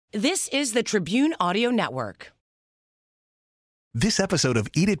This is the Tribune Audio Network. This episode of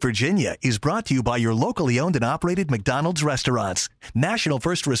Eat It Virginia is brought to you by your locally owned and operated McDonald's restaurants. National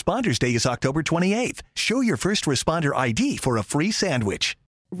First Responders Day is October 28th. Show your first responder ID for a free sandwich.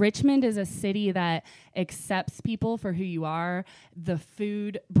 Richmond is a city that accepts people for who you are. The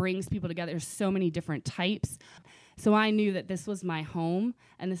food brings people together. There's so many different types. So I knew that this was my home,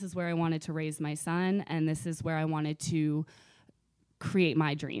 and this is where I wanted to raise my son, and this is where I wanted to create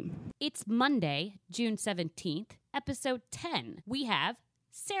my dream. It's Monday, June 17th, episode 10. We have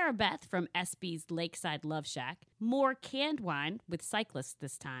Sarah Beth from SB's Lakeside Love Shack, more canned wine with cyclists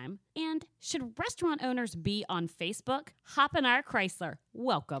this time, and should restaurant owners be on Facebook? Hop in our Chrysler.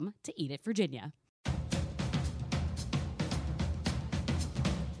 Welcome to Eat It, Virginia.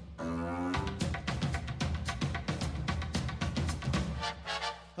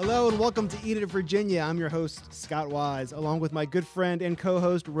 Hello and welcome to Eat It, Virginia. I'm your host, Scott Wise, along with my good friend and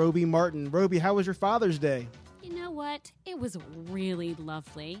co-host, Roby Martin. Roby, how was your Father's Day? You know what? It was really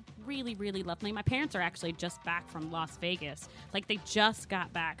lovely. Really lovely. My parents are actually just back from Las Vegas. Like, they just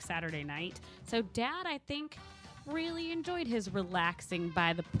got back Saturday night. So Dad, I think, really enjoyed his relaxing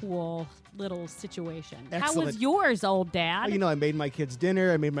by the pool little situation. Excellent. How was yours, old Dad? Well, I made my kids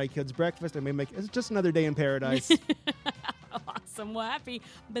dinner. I made my kids breakfast. It's just another day in paradise. Awesome. Well, happy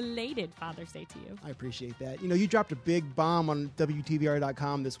belated Father's Day to you. I appreciate that. You dropped a big bomb on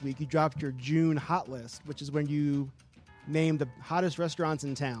WTVR.com this week. You dropped your June hot list, which is when you named the hottest restaurants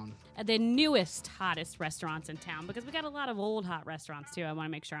in town. The newest, hottest restaurants in town, because we got a lot of old hot restaurants, too. I want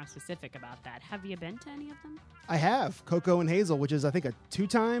to make sure I'm specific about that. Have you been to any of them? I have. Coco and Hazel, which is, I think, a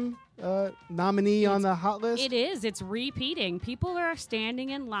two-time nominee on the hot list. It is. It's repeating. People are standing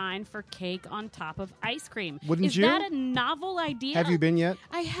in line for cake on top of ice cream. Wouldn't you? Is that a novel idea? Have you been yet?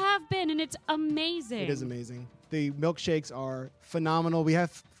 I have been, and it's amazing. It is amazing. The milkshakes are phenomenal. We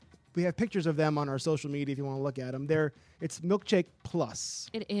have pictures of them on our social media if you want to look at them. It's Milkshake Plus.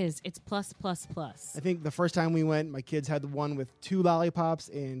 It is. It's plus. I think the first time we went, my kids had the one with 2 lollipops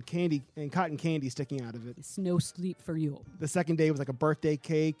and candy and cotton candy sticking out of it. It's no sleep for you. The second day was like a birthday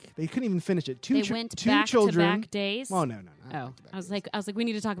cake. They couldn't even finish it. They went back to back days. Oh no. Oh, I was like, we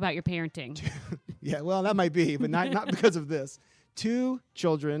need to talk about your parenting. Yeah, well, that might be, but not because of this. 2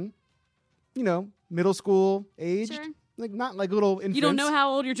 children, middle school aged. Sure. Like not like little infants. You don't know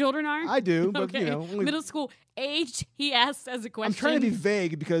how old your children are? I do, but okay. Only Middle school age, he asks as a question. I'm trying to be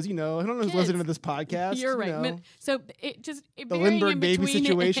vague because, I don't know who's listening to this podcast. You're right. So the Lindbergh baby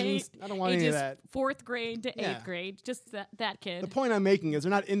situations. I don't want any of that. 4th grade to 8th grade, just that kid. The point I'm making is they're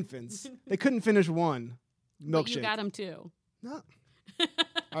not infants. They couldn't finish one milkshake. But you got them too. No. All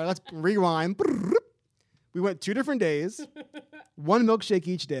right, let's rewind. We went 2 different days, 1 milkshake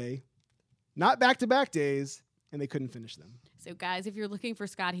each day, not back-to-back days. And they couldn't finish them. So, guys, if you're looking for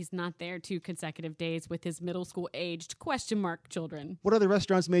Scott, he's not there 2 consecutive days with his middle school-aged question mark children. What other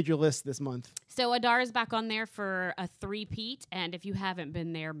restaurants made your list this month? So, Adar is back on there for a 3-peat. And if you haven't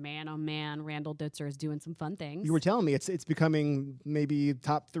been there, man, oh, man, Randall Dutzer is doing some fun things. You were telling me it's becoming maybe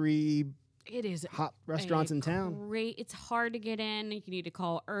top 3 It is hot restaurants in town. Great. It's hard to get in. You need to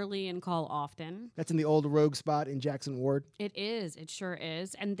call early and call often. That's in the old Rogue spot in Jackson Ward. It is. It sure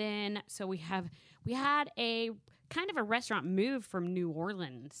is. And then, so we had a kind of a restaurant move from New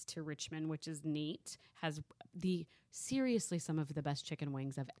Orleans to Richmond, which is neat. Has seriously some of the best chicken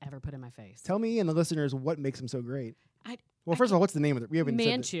wings I've ever put in my face. Tell me and the listeners what makes them so great. First of all, what's the name of it? We haven't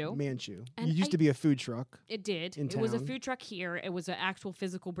Manchu. said Manchu. And it used to be a food truck. It did. It was a food truck here. It was an actual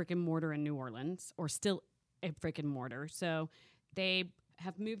physical brick and mortar in New Orleans, or still a brick and mortar. So they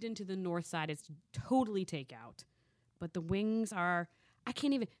have moved into the north side. It's totally takeout. But the wings are, I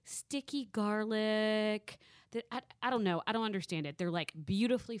can't even, sticky garlic. I don't know. I don't understand it. They're like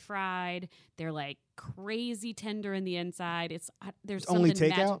beautifully fried. They're like crazy tender in the inside. There's only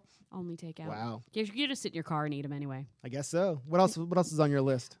something takeout? Only takeout. Wow. You just sit in your car and eat them anyway. I guess so. What else is on your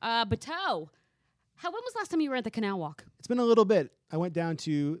list? Bateau. When was the last time you were at the Canal Walk? It's been a little bit. I went down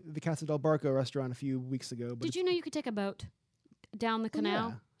to the Casa del Barco restaurant a few weeks ago. Did you know you could take a boat down the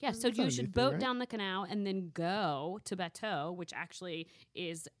canal? Yeah, so you should boat down the canal and then go to Bateau, which actually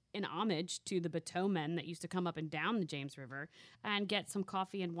is an homage to the Bateau men that used to come up and down the James River, and get some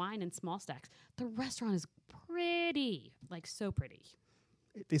coffee and wine in small stacks. The restaurant is pretty, like so pretty.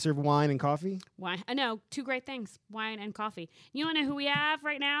 They serve wine and coffee? Wine. I know, 2 great things, wine and coffee. You want to know who we have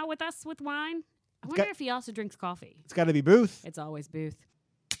right now with us with wine? I wonder if he also drinks coffee. It's got to be Booth. It's always Booth.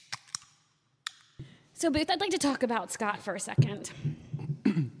 So, Booth, I'd like to talk about Scott for a second.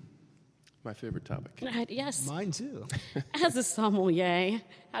 My favorite topic. Yes. Mine too. As a sommelier,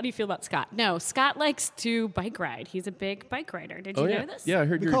 how do you feel about Scott? No, Scott likes to bike ride. He's a big bike rider. Did you know this? Yeah, I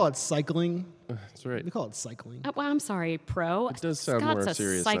heard We call it cycling. That's right. We call it cycling. Well, I'm sorry, pro. It does sound Scott's more a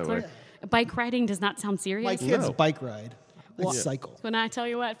serious that cycler. way. Bike riding does not sound serious. My kids No. bike ride. I cycle. When I tell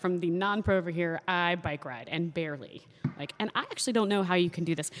you what, from the non-pro over here, I bike ride and barely. And I actually don't know how you can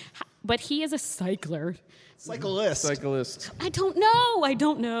do this. But he is a cycler. Cyclist. Cyclist. I don't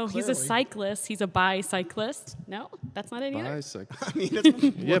know. He's a Clearly. cyclist. He's a bicyclist. No, that's not it either. Bicycle. I mean, that's,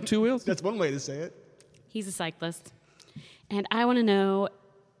 You have 2 wheels? that's one way to say it. He's a cyclist. And I want to know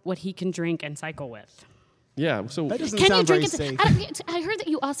what he can drink and cycle with. Yeah. So That doesn't Can you sound very drink safe. and I heard that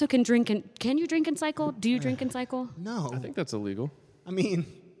you also can drink and can you drink and cycle? Do you drink and cycle? No. I think that's illegal. I mean,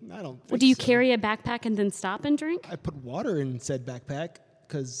 I don't think Well, do you so. carry a backpack and then stop and drink? I put water in said backpack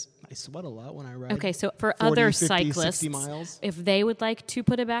because I sweat a lot when I ride. Okay, so for 40, other 50, cyclists, 60 miles. if they would like to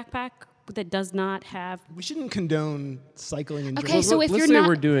put a backpack that does not have. We shouldn't condone cycling and Okay, drinking. so if let's you're say not,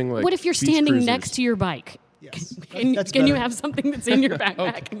 we're doing, like, what if you're beach standing cruisers? next to your bike? Yes. Can, That's can you better. have something that's in your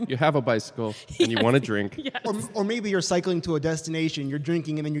backpack? Okay. You have a bicycle and you want to drink. Yes. Or maybe you're cycling to a destination, you're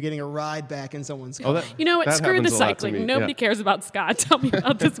drinking, and then you're getting a ride back in someone's car. Oh, that, You know what? that Screw the happens a lot to cycling. me, Nobody yeah. cares about Scott. Tell me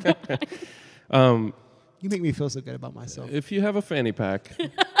about this one. You make me feel so good about myself. If you have a fanny pack,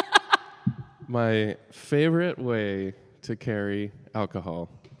 my favorite way to carry alcohol.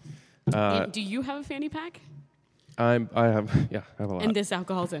 And do you have a fanny pack? I have a lot. And this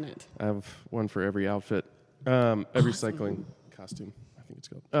alcohol's in it. I have one for every outfit, every cycling costume, I think it's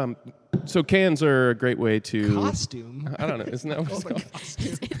called. So cans are a great way to. Costume? I don't know. Isn't that what it's called?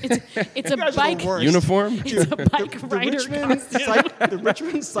 It's a guys are the bike. worst. Uniform? It's a bike The rider Richmond, costume. the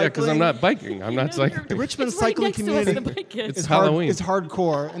Richmond cycling. Yeah, because I'm not biking. I'm not cycling. The Richmond It's right cycling next to us, community. the bike is. It's is Halloween. It's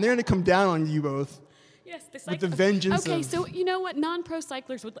hardcore, and they're going to come down on you both. Yes, the With the cycling. vengeance Okay, of- so you know what? Non-pro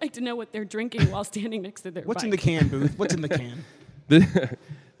cyclers would like to know what they're drinking while standing next to their What's bike. in the can, Booth? What's in the can?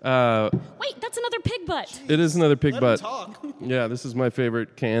 Wait, that's another pig butt. It is another pig butt. talk. Yeah, this is my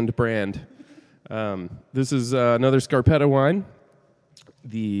favorite canned brand. This is another Scarpetta wine,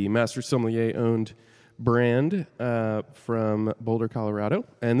 the Master Sommelier owned brand from Boulder, Colorado.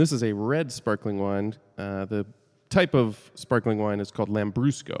 And this is a red sparkling wine. The type of sparkling wine is called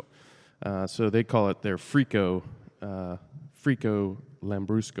Lambrusco. So they call it their Frico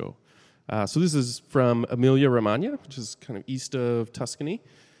Lambrusco. So this is from Emilia-Romagna, which is kind of east of Tuscany.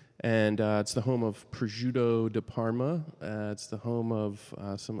 And it's the home of Prosciutto di Parma. It's the home of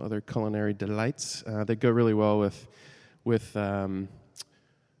some other culinary delights that go really well with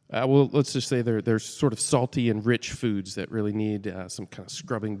well, let's just say they're sort of salty and rich foods that really need some kind of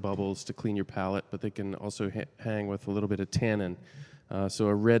scrubbing bubbles to clean your palate, but they can also hang with a little bit of tannin. So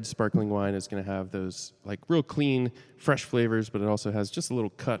a red sparkling wine is going to have those like real clean, fresh flavors, but it also has just a little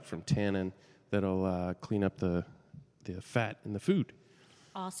cut from tannin that'll clean up the fat in the food.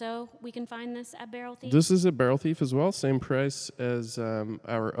 Also, we can find this at Barrel Thief. This is a Barrel Thief as well, same price as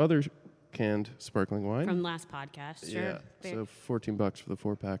our other canned sparkling wine. From last podcast. Sure. Yeah, so $14 for the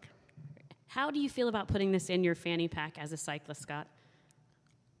 4-pack. How do you feel about putting this in your fanny pack as a cyclist, Scott?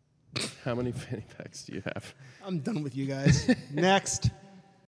 How many fanny packs do you have? I'm done with you guys. Next.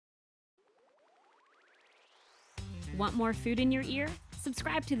 Want more food in your ear?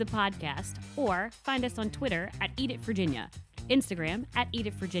 Subscribe to the podcast or find us on Twitter at Eat It Virginia, Instagram at Eat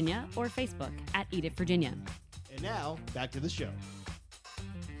It Virginia, or Facebook at Eat It Virginia. And now, back to the show.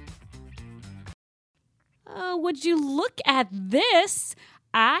 Oh, would you look at this?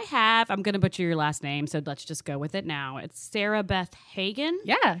 I'm going to butcher your last name, so let's just go with it now. It's Sarah Beth Hagen.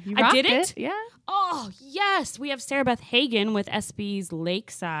 Yeah, you I rocked did it? Yeah. Oh, yes. We have Sarah Beth Hagen with SB's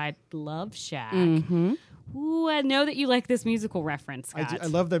Lakeside Love Shack. Mm-hmm. Ooh, I know that you like this musical reference, Scott. I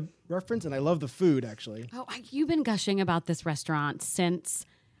love the reference, and I love the food, actually. Oh, you've been gushing about this restaurant since,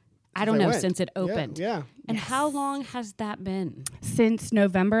 I I don't know, went. since it Yeah, opened. yeah. And how long has that been? Since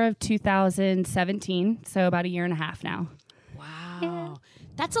November of 2017, so about a year and a half now. Wow.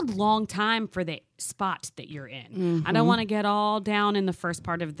 That's a long time for the spot that you're in. I don't want to get all down in the first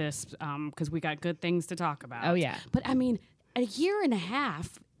part of this because we got good things to talk about. Oh, yeah. But I mean, a year and a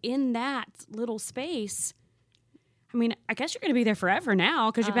half in that little space. I mean, I guess you're going to be there forever now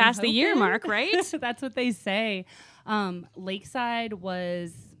because you passed the year mark, right? That's what they say. Lakeside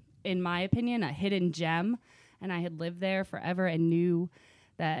was, in my opinion, a hidden gem, and I had lived there forever and knew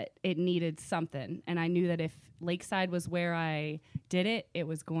that it needed something. And I knew that if Lakeside was where I did it, it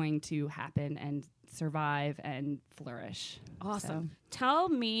was going to happen and survive and flourish. Awesome. Tell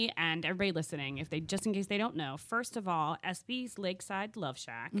me and everybody listening, if they just in case they don't know, first of all, SB's Lakeside Love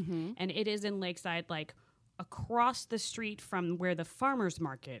Shack, and it is in Lakeside, like across the street from where the farmers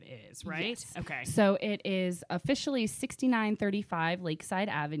market is, right? Yes. Okay. So it is officially 6935 Lakeside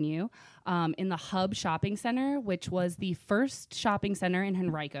Avenue in the Hub Shopping Center, which was the first shopping center in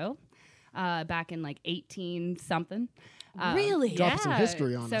Henrico back in like 18 something. Really? Drop some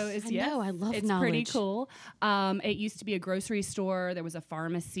history on so us. it's, I yes, know, I love it's knowledge. pretty cool. It used to be a grocery store. There was a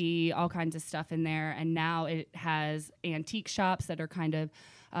pharmacy, all kinds of stuff in there. And now it has antique shops that are kind of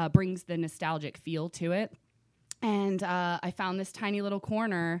brings the nostalgic feel to it. And I found this tiny little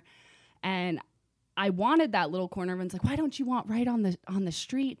corner, and I wanted that little corner. Everyone's like, why don't you want right on the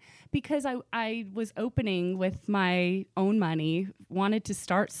street? Because I was opening with my own money, wanted to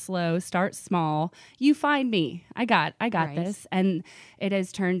start slow, start small. You find me. I got Right. this. And it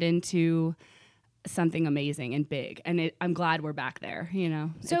has turned into something amazing and big. And I'm glad we're back there,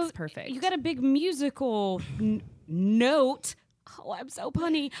 So it's perfect. you got a big musical note. Oh, I'm so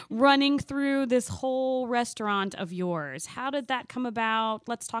punny. Running through this whole restaurant of yours. How did that come about?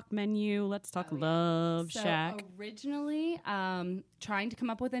 Let's talk menu. Let's talk Love So Shack. originally, trying to come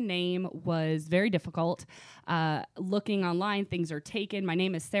up with a name was very difficult. Looking online, things are taken. My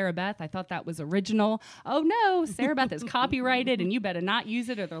name is Sarah Beth. I thought that was original. Oh no, Sarah Beth is copyrighted, and you better not use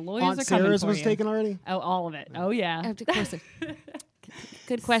it, or the lawyers Aunt are coming Sarah's for was you. taken already? Oh, all of it. Oh yeah. Of course.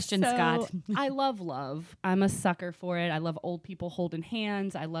 Good question, So, Scott. I love love. I'm a sucker for it. I love old people holding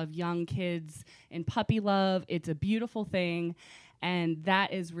hands. I love young kids in puppy love. It's a beautiful thing. And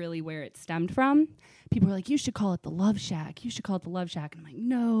that is really where it stemmed from. People were like, you should call it the Love Shack. You should call it the Love Shack. And I'm like,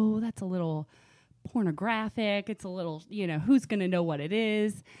 no, that's a little pornographic. It's a little, who's going to know what it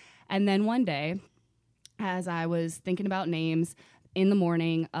is? And then one day, as I was thinking about names in the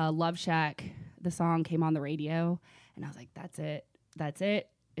morning, Love Shack, the song came on the radio. And I was like, that's it. That's it.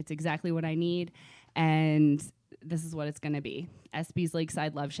 It's exactly what I need. And this is what it's going to be. SB's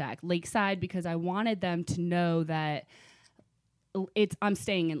Lakeside Love Shack. Lakeside because I wanted them to know that I'm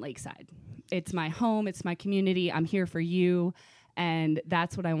staying in Lakeside. It's my home. It's my community. I'm here for you. And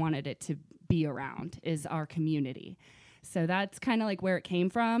that's what I wanted it to be around, is our community. So that's kind of like where it came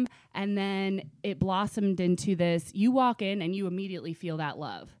from. And then it blossomed into this. You walk in and you immediately feel that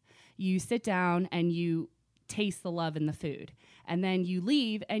love. You sit down and you taste the love in the food. And then you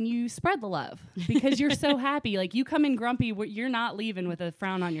leave and you spread the love because you're so happy. Like, you come in grumpy, you're not leaving with a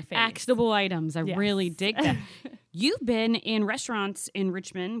frown on your face. Actionable items. I Yes. really dig that. You've been in restaurants in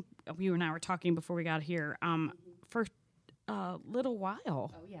Richmond. You and I were talking before we got here for a little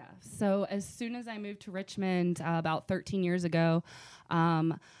while. Oh, yeah. So as soon as I moved to Richmond about 13 years ago,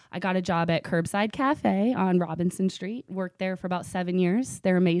 I got a job at Curbside Cafe on Robinson Street. Worked there for about 7 years.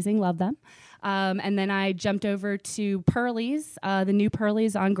 They're amazing. Love them. And then I jumped over to Pearlie's, the new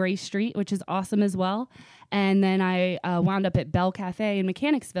Pearlie's on Gray Street, which is awesome as well. And then I wound up at Bell Cafe in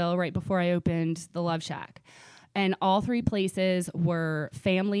Mechanicsville right before I opened the Love Shack. And all three places were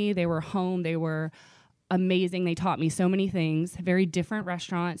family. They were home. They were amazing. They taught me so many things. Very different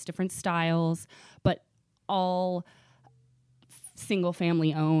restaurants, different styles, but all single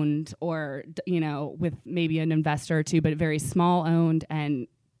family owned, or with maybe an investor or two, but very small owned and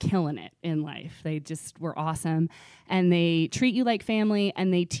killing it in life. They just were awesome, and they treat you like family,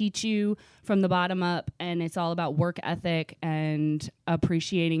 and they teach you from the bottom up, and it's all about work ethic and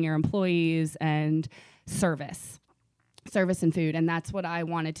appreciating your employees and service and food. And that's what I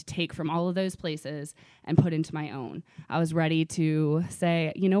wanted to take from all of those places and put into my own. I was ready to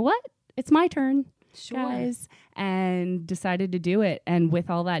say, you know what? It's my turn, guys, and decided to do it. And with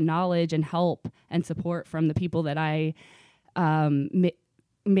all that knowledge and help and support from the people that I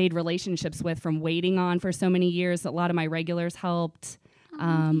made relationships with, from waiting on for so many years, a lot of my regulars helped,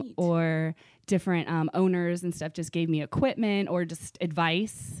 or different owners and stuff just gave me equipment or just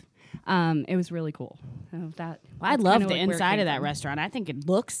advice. It was really cool. So I that's love kinda the like where it inside came of that from. restaurant. I think it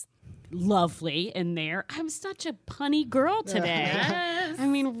looks lovely in there. I'm such a punny girl today. I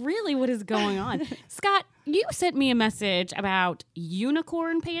mean, really, what is going on? Scott, you sent me a message about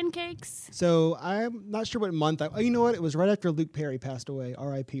unicorn pancakes. So I'm not sure what month. You know what? It was right after Luke Perry passed away.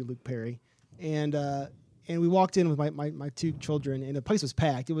 R.I.P. Luke Perry. And we walked in with my two children, and the place was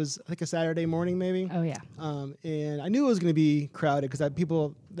packed. It was, I think, a Saturday morning, maybe. Oh, yeah. And I knew it was going to be crowded because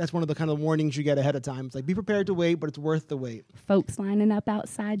that's one of the kind of warnings you get ahead of time. It's like, be prepared to wait, but it's worth the wait. Folks lining up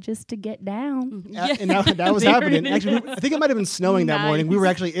outside just to get down. And that was There happening. it Actually, I think it might have been snowing that morning. We Nice. were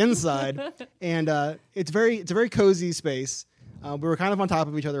actually inside, and it's a very cozy space. We were kind of on top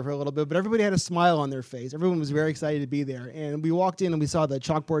of each other for a little bit, but everybody had a smile on their face. Everyone was very excited to be there. And we walked in and we saw the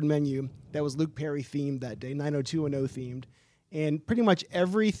chalkboard menu that was Luke Perry themed that day, 90210 themed. And pretty much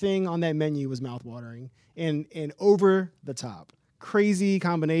everything on that menu was mouthwatering and over the top. crazy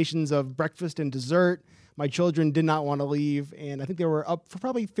combinations of breakfast and dessert. My children did not want to leave, and I think they were up for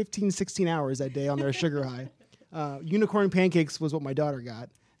probably 15, 16 hours that day on their sugar high. Unicorn pancakes was what my daughter got.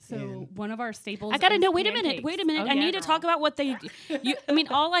 So And one of our staples. I gotta is know. Wait a pancakes. minute. Oh, I yeah, need to girl. talk about what they.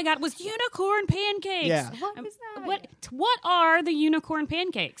 All I got was unicorn pancakes. Yeah. What is that? What are the unicorn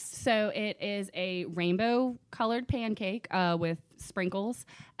pancakes? So it is a rainbow colored pancake with sprinkles,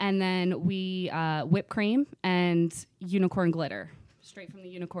 and then we whipped cream and unicorn glitter, straight from the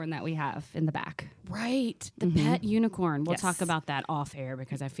unicorn that we have in the back. Right, the pet unicorn. We'll Yes. talk about that off air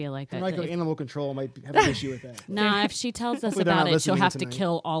because I feel like that. Michael, animal control might have an issue with that. Nah, if she tells us Hopefully they're about not it, she'll listening have to tonight.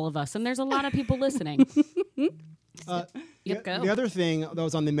 kill all of us, and there's a lot of people listening. Yep, go. The other thing that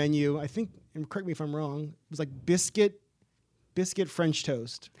was on the menu, I think, and correct me if I'm wrong, was like biscuit French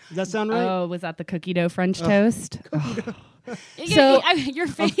toast. Does that sound right? Oh, was that the cookie dough French toast? So your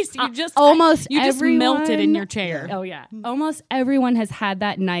face, you just almost you just melted in everyone- your chair. Oh yeah. Almost everyone has had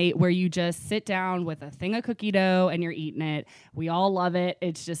that night where you just sit down with a thing of cookie dough and you're eating it. We all love it.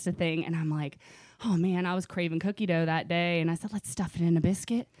 It's just a thing. And I'm like, oh man, I was craving cookie dough that day. And I said, let's stuff it in a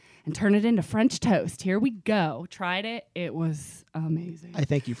biscuit and turn it into French toast. Here we go. Tried it. It was amazing. I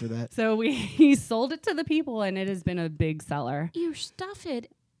thank you for that. So we sold it to the people and it has been a big seller. You stuff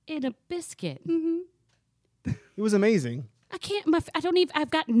it in a biscuit. It was amazing. I can't. I don't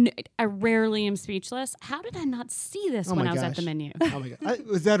even. I rarely am speechless. How did I not see this Oh when my I was at the gosh. menu? Oh my god,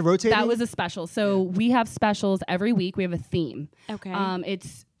 was that rotating? That was a special. So we have specials every week. We have a theme. Okay.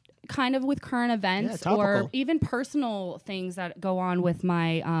 It's kind of with current events Yeah, or topical. even personal things that go on with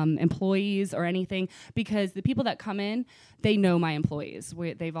my employees or anything, because the people that come in, they know my employees.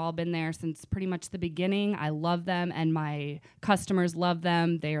 They've all been there since pretty much the beginning. I love them and my customers love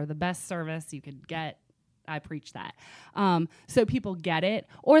them. They are the best service you could get. I preach that. So people get it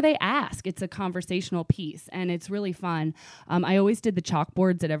or they ask. It's a conversational piece and it's really fun. I always did the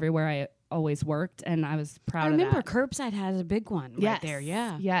chalkboards at everywhere I always worked and I was proud I of that. remember Curbside has a big one right there.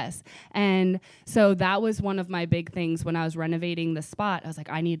 Yeah. Yes. And so that was one of my big things when I was renovating the spot. I was like,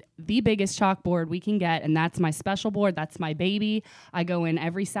 I need the biggest chalkboard we can get. And that's my special board. That's my baby. I go in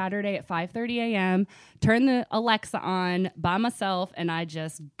every Saturday at 5:30 a.m., turn the Alexa on by myself, and I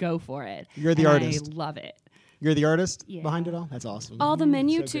just go for it. You're the And artist. I love it. You're the artist Yeah. behind it all? That's awesome. All the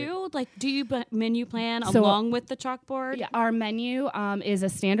menu So great. too. Like, do you menu plan So, along with the chalkboard? Yeah, our menu is a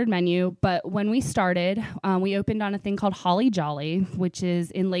standard menu, but when we started, we opened on a thing called Holly Jolly, which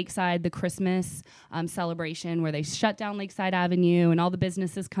is in Lakeside, the Christmas celebration where they shut down Lakeside Avenue and all the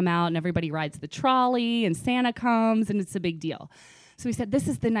businesses come out and everybody rides the trolley and Santa comes and it's a big deal. So we said, this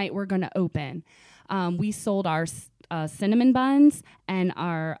is the night we're going to open. We sold our cinnamon buns and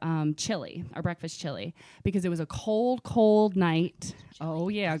our chili, our breakfast chili, because it was a cold night. Oh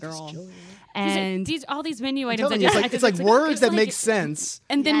yeah, girl. And All these menu I'm items. telling you, it's like words that make sense.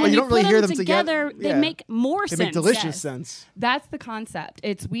 And then Yeah. when You you don't really put hear them them together, together. they Yeah. make more They sense. make delicious Yes. sense. that's the concept.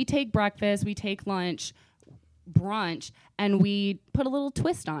 It's we take breakfast, we take lunch, brunch, and we put a little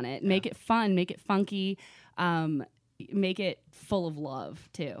twist on it. Make it fun, make it funky, make it full of love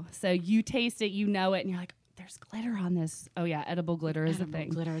too. So you taste it, you know it, and you're like, there's glitter on this. Oh yeah, edible glitter is a thing.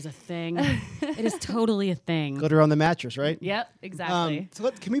 Glitter is a thing. It is totally a thing. Glitter on the mattress, right? Yep, exactly.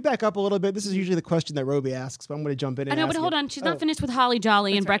 Can we back up a little bit? This is usually the question that Roby asks, but I'm going to jump in I and know, ask but hold it. on. She's not finished with Holly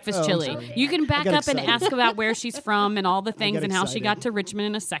Jolly and breakfast Oh, I'm chili. sorry. You can back got up and excited. ask about where she's from and all the things got and how she excited. got to Richmond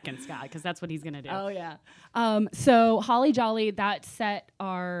in a second, Scott, because that's what he's going to do. Oh yeah. So Holly Jolly, that set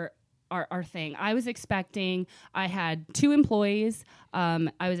our thing. I was expecting, I had 2 employees. I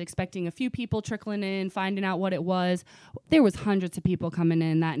was expecting a few people trickling in, finding out what it was. There was hundreds of people coming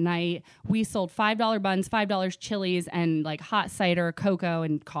in that night. We sold $5 buns, $5 chilies, and like hot cider, cocoa,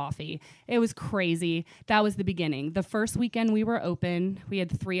 and coffee. It was crazy. That was the beginning. The first weekend we were open, we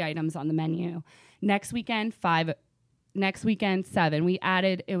had 3 items on the menu. Next weekend, 5. Next weekend, 7. We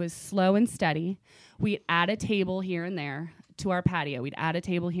added, it was slow and steady. We'd add a table here and there to our patio. We'd add a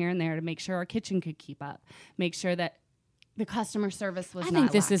table here and there to make sure our kitchen could keep up, make sure that the customer service was I not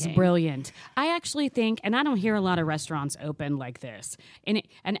think this is lacking. brilliant. I actually think, and I don't hear a lot of restaurants open like this. And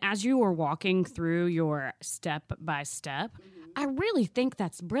as you were walking through your step by step, I really think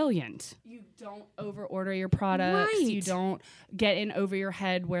that's brilliant. You don't over order your products. Right. You don't get in over your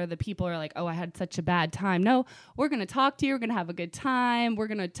head where the people are like, oh, I had such a bad time. No, we're going to talk to you. We're going to have a good time. We're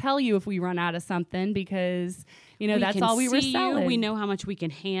going to tell you if we run out of something because, that's can all we were see you. selling. We know how much we can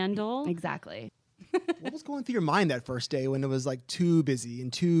handle. Exactly. What was going through your mind that first day when it was like too busy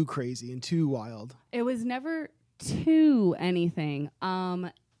and too crazy and too wild? It was never too anything.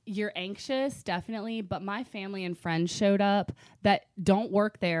 You're anxious, definitely, but my family and friends showed up that don't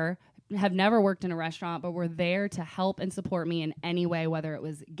work there, have never worked in a restaurant, but were there to help and support me in any way, whether it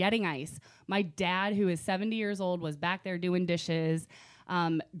was getting ice. My dad, who is 70 years old, was back there doing dishes,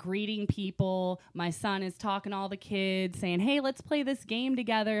 greeting people. My son is talking to all the kids, saying, hey, let's play this game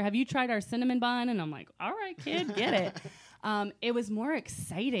together. Have you tried our cinnamon bun? And I'm like, all right, kid, get it. It was more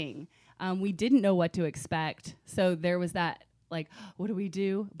exciting. We didn't know what to expect. So there was that, like, what do we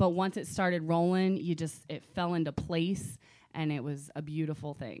do? But once it started rolling, it fell into place. And it was a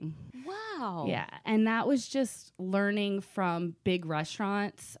beautiful thing. Wow. Yeah. And that was just learning from big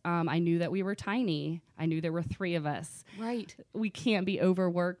restaurants. I knew that we were tiny. I knew there were 3 of us. Right. We can't be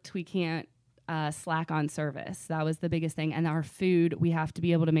overworked. We can't slack on service. That was the biggest thing. And our food, we have to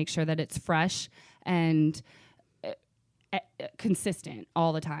be able to make sure that it's fresh and consistent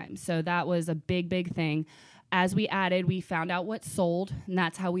all the time. So that was a big, big thing. As we added, we found out what sold, and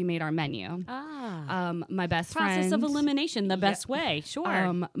that's how we made our menu. My best friend... Process of elimination, the best way,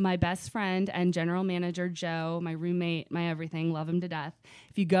 sure. My best friend and general manager, Joe, my roommate, my everything, love him to death.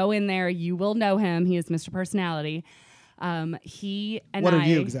 If you go in there, you will know him. He is Mr. Personality. He and What are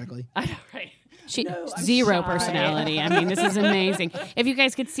you exactly? I know, right? She No, I'm zero shy. personality. I mean, this is amazing. If you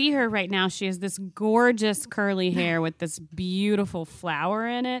guys could see her right now, she has this gorgeous curly hair with this beautiful flower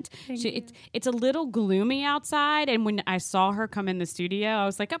in it. It's a little gloomy outside, and when I saw her come in the studio, I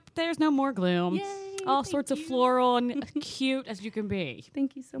was like, "Oh, there's no more gloom. Yay, All thank sorts of you. floral and cute as you can be."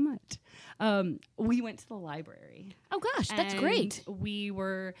 Thank you so much. We went to the library. Oh gosh, that's And great. We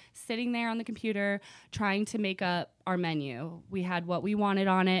were sitting there on the computer trying to make up our menu. We had what we wanted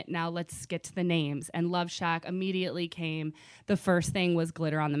on it. Now let's get to the names. And Love Shack immediately came. The first thing was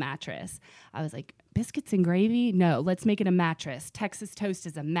glitter on the mattress. I was like, biscuits and gravy? No, let's make it a mattress. Texas toast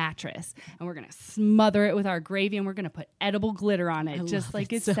is a mattress. And we're going to smother it with our gravy and we're going to put edible glitter on it, just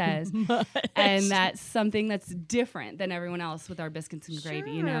like it says. And that's something that's different than everyone else with our biscuits and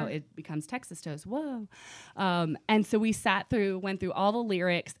gravy. You know, Sure. it becomes Texas toast. Whoa. And so we went through all the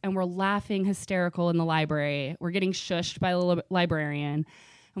lyrics, and we're laughing hysterical in the library. We're getting shushed by the librarian.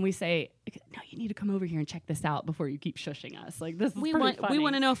 And we say, no, you need to come over here and check this out before you keep shushing us. Like, this is We pretty funny.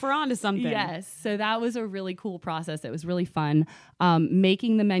 want to know if we're on to something. Yes. So that was a really cool process. It was really fun.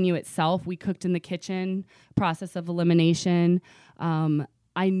 Making the menu itself, we cooked in the kitchen, process of elimination.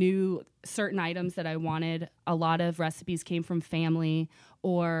 I knew certain items that I wanted. A lot of recipes came from family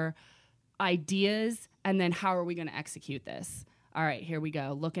or ideas, and then how are we going to execute this? All right, here we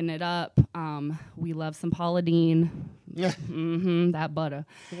go. Looking it up. We love some Paula Deen. Yeah. That butter.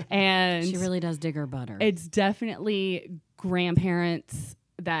 And She really does dig her butter. it's definitely grandparents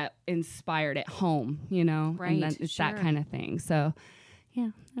that inspired at home, you know? Right, And then it's that sure. kind of thing. So, yeah,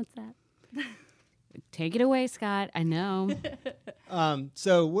 that's that. Take it away, Scott. I know.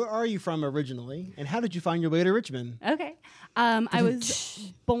 So where are you from originally, and how did you find your way to Richmond, Okay. I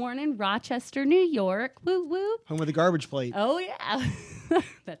was born in Rochester, New York. Woo woo. home of the garbage plate? Oh yeah,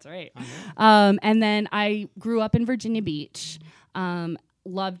 that's right. And then I grew up in Virginia Beach.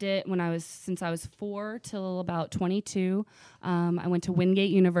 Loved it since I was 4 till about 22. I went to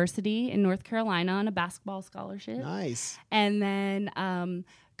Wingate University in North Carolina on a basketball scholarship. Nice. And then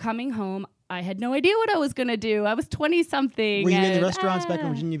coming home, I had no idea what I was gonna do. I was 20 something. Were you in the restaurants back in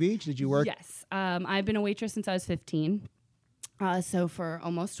Virginia Beach? Did you work? Yes. I've been a waitress since I was 15. So for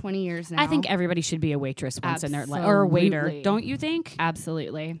almost 20 years now. I think everybody should be a waitress once in their life, or a waiter. Absolutely. Don't you think?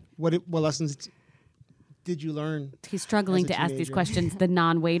 Absolutely. What lessons did you learn? He's struggling As a to ask these teenager. questions. The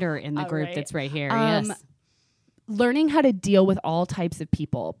non-waiter in the All group right. that's right here. Um, Yes. Learning how to deal with all types of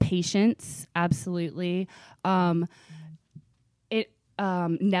people. Patience, absolutely.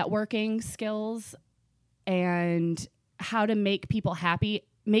 Networking skills and how to make people happy.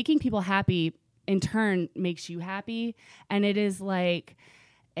 Making people happy in turn makes you happy, and it is like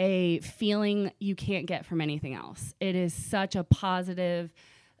a feeling you can't get from anything else. It is such a positive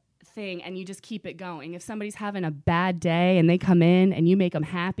thing, and you just keep it going. If somebody's having a bad day and they come in and you make them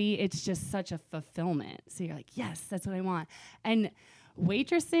happy, it's just such a fulfillment. So you're like, yes, that's what I want. And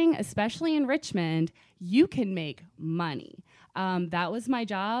waitressing, especially in Richmond, you can make money. That was my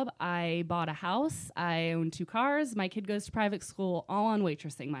job. I bought a house. I own 2 cars. My kid goes to private school, all on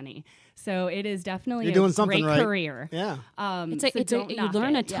waitressing money. So it is definitely You're a doing something great right. career. Yeah. You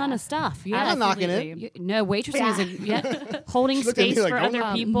learn a ton of stuff. Yeah. I'm not knocking it. Absolutely. No, waitressing is holding looked at me space like, for "Don't other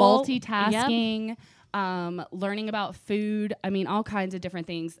know." people. Multitasking, learning about food. I mean, all kinds of different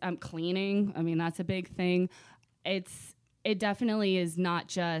things. Cleaning. I mean, that's a big thing. It definitely is not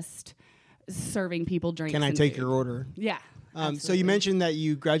just serving people drinks. Can I and take food. your order? Yeah. So you absolutely. mentioned that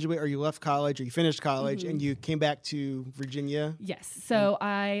you graduated or you left college or you finished college and you came back to Virginia. Yes. So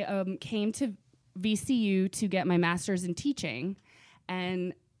I came to VCU to get my master's in teaching,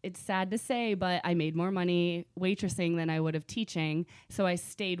 and it's sad to say, but I made more money waitressing than I would have teaching. So I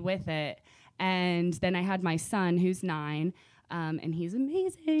stayed with it. And then I had my son, who's 9, and he's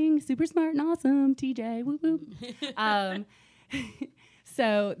amazing, super smart and awesome, TJ, whoop, whoop.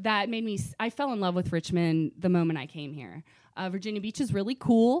 So that made me, I fell in love with Richmond the moment I came here. Virginia Beach is really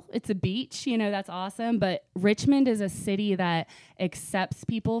cool. It's a beach, that's awesome. But Richmond is a city that accepts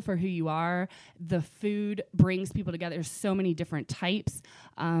people for who you are. The food brings people together. There's so many different types.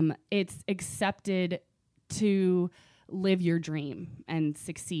 It's accepted to live your dream and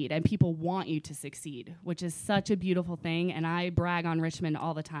succeed, and people want you to succeed, which is such a beautiful thing, and I brag on Richmond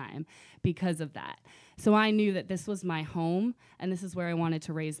all the time because of that. So I knew that this was my home, and this is where I wanted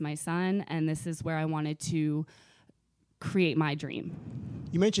to raise my son, and this is where I wanted to create my dream.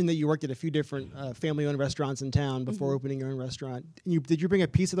 You mentioned that you worked at a few different family-owned restaurants in town before opening your own restaurant. Did you bring a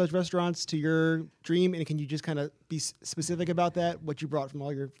piece of those restaurants to your dream, and can you just kind of be specific about that, what you brought from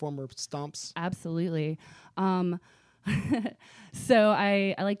all your former stomps? Absolutely. So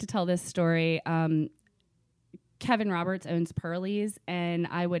I like to tell this story. Kevin Roberts owns Pearlie's, and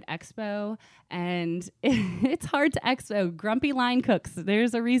I would expo, and it's hard to expo. Grumpy line cooks.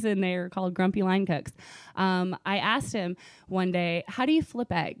 There's a reason they're called grumpy line cooks. I asked him one day, how do you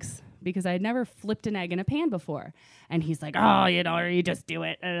flip eggs? Because I had never flipped an egg in a pan before. And he's like, oh, you just do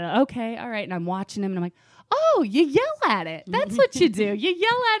it. Okay, all right. And I'm watching him, and I'm like, oh, you yell at it. That's what you do. You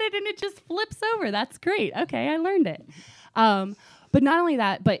yell at it, and it just flips over. That's great. Okay, I learned it. But not only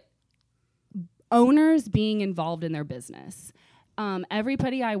that, but owners being involved in their business.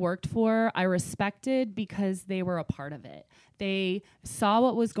 Everybody I worked for, I respected because they were a part of it. They saw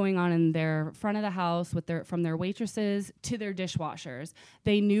what was going on in their front of the house from their waitresses to their dishwashers.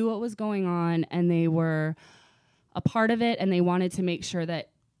 They knew what was going on, and they were a part of it, and they wanted to make sure that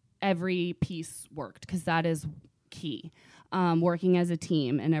every piece worked, because that is key. Working as a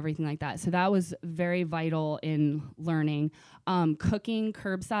team and everything like that. So that was very vital in learning. Cooking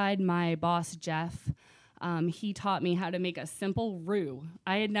curbside, my boss, Jeff, he taught me how to make a simple roux.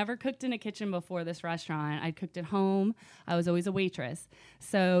 I had never cooked in a kitchen before this restaurant. I'd cooked at home. I was always a waitress.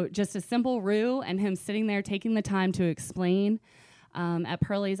 So just a simple roux, and him sitting there taking the time to explain. At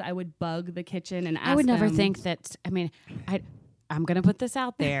Pearlie's, I would bug the kitchen and ask them. I would never think that, I'm going to put this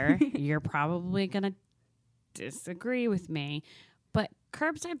out there. You're probably going to disagree with me, but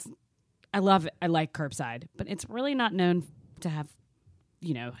curbside's, I love it. I like curbside, but it's really not known to have,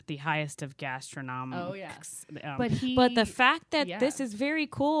 the highest of gastronomics. Oh yeah. But the fact that yeah. this is very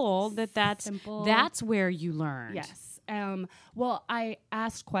cool, that's simple. That's where you learned. Yes. Well, I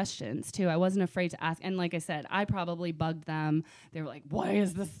asked questions too. I wasn't afraid to ask. And like I said, I probably bugged them. They were like, why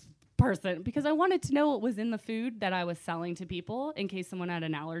is this person? Because I wanted to know what was in the food that I was selling to people in case someone had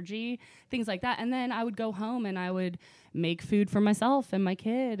an allergy, things like that. And then I would go home and I would make food for myself and my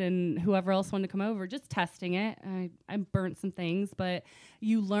kid and whoever else wanted to come over, just testing it. I burnt some things, but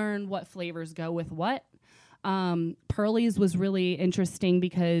you learn what flavors go with what. Pearlie's was really interesting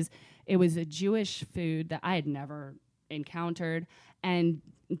because it was a Jewish food that I had never encountered and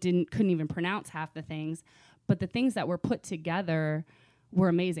couldn't even pronounce half the things. But the things that were put together were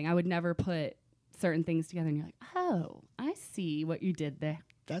amazing. I would never put certain things together, and you're like, oh, I see what you did there.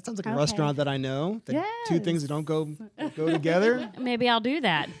 That sounds like a restaurant that I know. That two things that don't go together. Maybe I'll do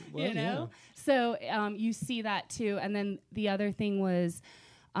that. Well, you know? Yeah. So you see that too. And then the other thing was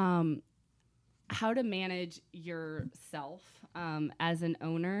how to manage yourself as an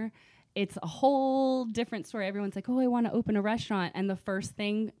owner. It's a whole different story. Everyone's like, oh, I want to open a restaurant. And the first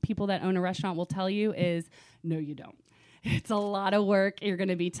thing people that own a restaurant will tell you is, no, you don't. It's a lot of work. You're going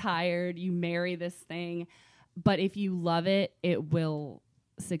to be tired. You marry this thing. But if you love it, it will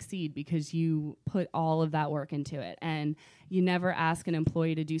succeed because you put all of that work into it. And you never ask an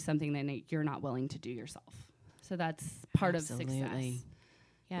employee to do something that you're not willing to do yourself. So that's part of success.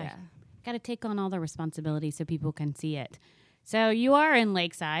 Yeah. Got to take on all the responsibility so people can see it. So you are in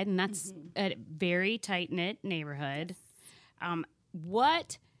Lakeside, and that's a very tight-knit neighborhood.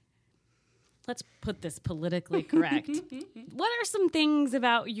 Let's put this politically correct. What are some things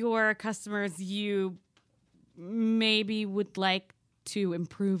about your customers you maybe would like to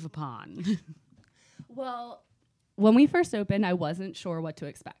improve upon? Well, when we first opened, I wasn't sure what to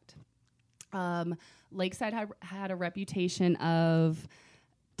expect. Lakeside had a reputation of,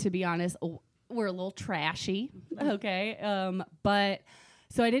 to be honest, we're a little trashy, okay? But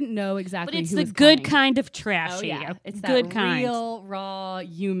so I didn't know exactly. But it's who the was good coming. kind of trashy. Oh, yeah. It's good that kind. real, raw,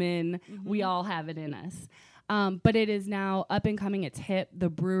 human. We all have it in us. But it is now up and coming. It's hip. The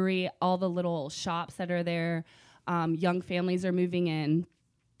brewery, all the little shops that are there, young families are moving in.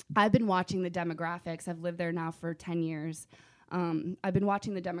 I've been watching the demographics. I've lived there now for 10 years. I've been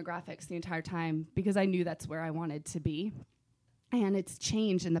watching the demographics the entire time because I knew that's where I wanted to be. And it's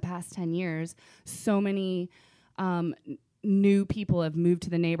changed in the past 10 years. So many new people have moved to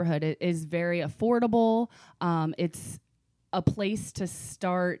the neighborhood. It is very affordable. It's a place to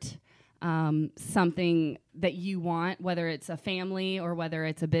start something that you want, whether it's a family or whether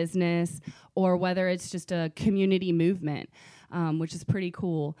it's a business or whether it's just a community movement, which is pretty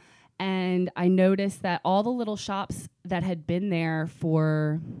cool. And I noticed that all the little shops that had been there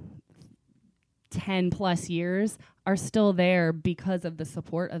for 10 plus years are still there because of the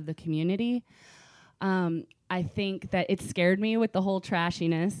support of the community. I think that it scared me with the whole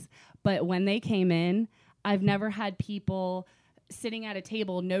trashiness, but when they came in, I've never had people sitting at a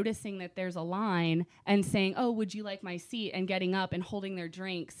table noticing that there's a line and saying, oh, would you like my seat, and getting up and holding their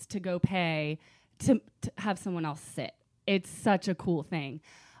drinks to go pay to have someone else sit. It's such a cool thing.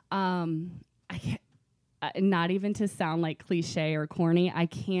 I can't, not even to sound like cliche or corny, I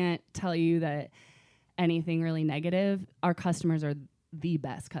can't tell you that anything really negative. Our customers are the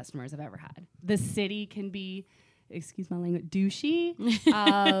best customers I've ever had. The city can be, excuse my language, douchey.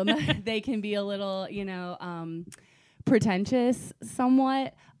 They can be a little, pretentious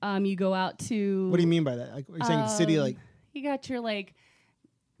somewhat. You go out to... What do you mean by that? Like, are you saying the city, like... You got your,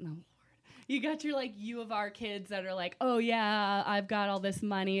 you got your, U of R kids that are like, oh, yeah, I've got all this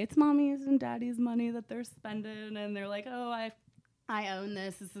money. It's mommy's and daddy's money that they're spending. And they're like, oh, I own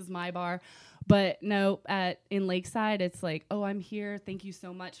this. This is my bar. But no, in Lakeside, it's like, oh, I'm here. Thank you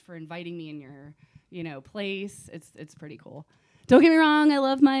so much for inviting me in your, place. It's pretty cool. Don't get me wrong. I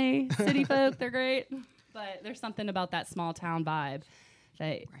love my city folk. They're great. But there's something about that small town vibe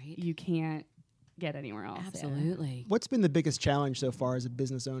that you can't get anywhere else. Absolutely. Yeah. What's been the biggest challenge so far as a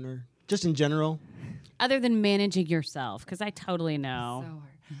business owner, just in general? Other than managing yourself, because I totally know.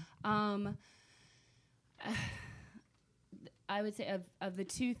 So hard. I would say of the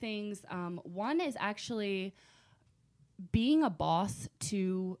two things, one is actually being a boss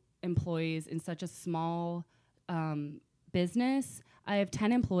to employees in such a small business. I have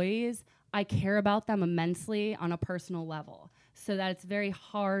 10 employees. I care about them immensely on a personal level, so that it's very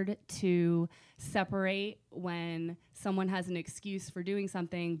hard to separate when someone has an excuse for doing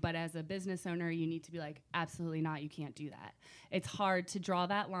something, but as a business owner, you need to be like, absolutely not, you can't do that. It's hard to draw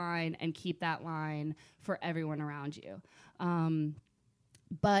that line and keep that line for everyone around you.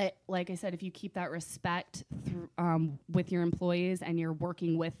 But like I said, if you keep that respect with your employees and you're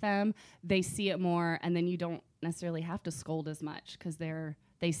working with them, they see it more, and then you don't necessarily have to scold as much because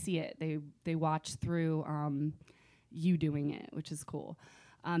they see it. They watch through you doing it, which is cool.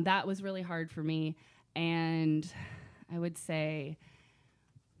 That was really hard for me, and I would say,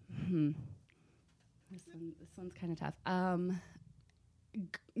 this one's kind of tough.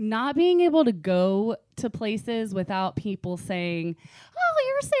 Not being able to go to places without people saying, oh,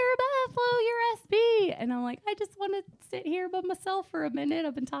 you're Sarah Beth, oh, you're SB. And I'm like, I just want to sit here by myself for a minute.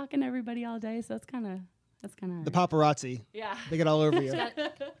 I've been talking to everybody all day, so that's kind of The paparazzi. Yeah. They get all over you.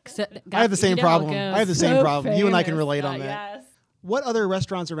 So, I have the same problem. I have the same problem. You and I can famous. relate on that. Yes. What other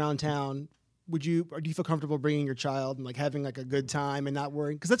restaurants around town do you feel comfortable bringing your child and having a good time and not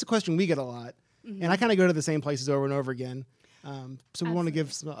worrying? Because that's a question we get a lot. Mm-hmm. And I kind of go to the same places over and over again. So we want to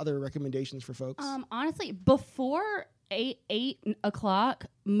give some other recommendations for folks. Honestly, before 8 o'clock,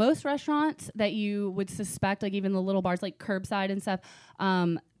 most restaurants that you would suspect, like even the little bars, like Curbside and stuff,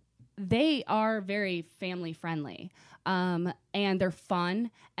 they are very family friendly. And they're fun,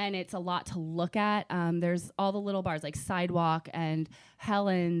 and it's a lot to look at. There's all the little bars like Sidewalk and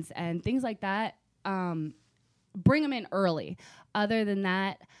Helen's and things like that. Bring them in early. Other than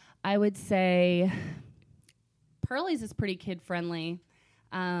that, I would say Pearlie's is pretty kid friendly.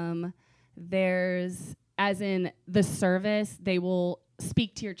 There's, as in the service, they will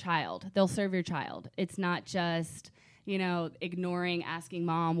speak to your child. They'll serve your child. It's not just, ignoring, asking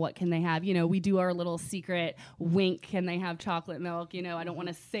mom, what can they have? We do our little secret wink. Can they have chocolate milk? I don't want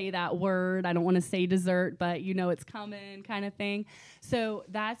to say that word. I don't want to say dessert, but it's coming kind of thing. So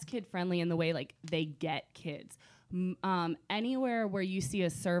that's kid friendly in the way they get kids. Anywhere where you see a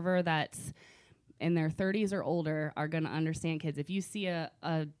server that's in their 30s or older are going to understand kids. If you see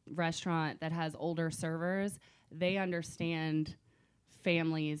a restaurant that has older servers, they understand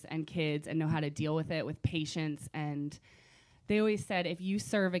families and kids and know how to deal with it with patience. And they always said, if you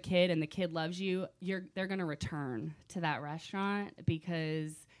serve a kid and the kid loves you, they're going to return to that restaurant,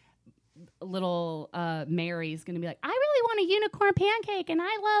 because little Mary's going to be like, I really want a unicorn pancake and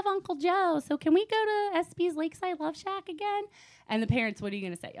I love Uncle Joe. So can we go to SB's Lakeside Love Shack again? And the parents, what are you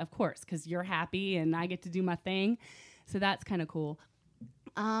going to say? Of course, because you're happy and I get to do my thing. So that's kind of cool.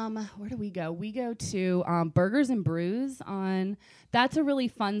 Where do we go? We go to Burgers and Brews that's a really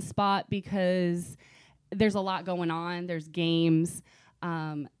fun spot because there's a lot going on. There's games.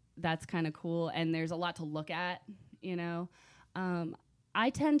 That's kind of cool. And there's a lot to look at, you know. I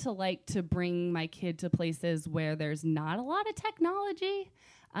tend to like to bring my kid to places where there's not a lot of technology.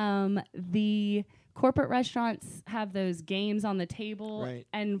 The corporate restaurants have those games on the table, Right.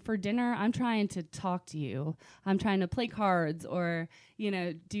 and for dinner, I'm trying to talk to you. I'm trying to play cards or, you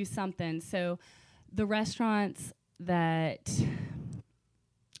know, do something. So the restaurants that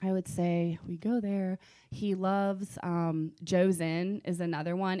I would say we go there. He loves Joe's Inn is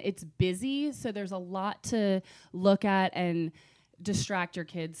another one. It's busy, so there's a lot to look at and distract your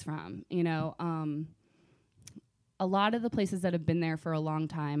kids from, you know. A lot of the places that have been there for a long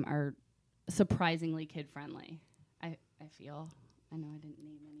time are surprisingly kid-friendly, I feel. I know I didn't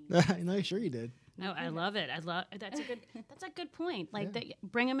name any. No, sure you did. No, I love it. That's a good point. Like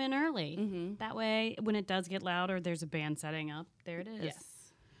bring them in early. Mm-hmm. That way, when it does get louder, there's a band setting up. There it is. Yes.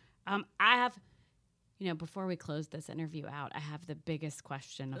 I have, you know, before we close this interview out, I have the biggest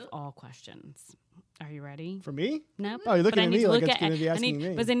question of all questions. Are you ready? For me? No. Oh, you're looking But I at need me to like look it's going to be asking me.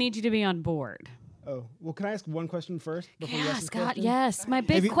 Because I need you to be on board. Oh, well, can I ask one question first? Before you ask Yes, this God, question? yes. My Have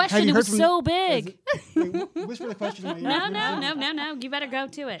big you- have question, you it heard was from- so big. Wait, whisper the question in my ear. No. You better go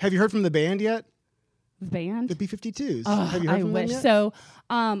to it. Have you heard from the band yet? Band? The B-52s. Ugh, Have you heard I from wish. them yet? So,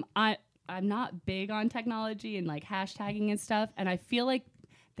 I'm not big on technology and like hashtagging and stuff, and I feel like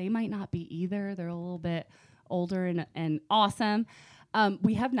they might not be either. They're a little bit older and awesome.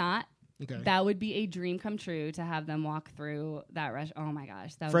 We have not. Okay. That would be a dream come true to have them walk through that restaurant. Oh my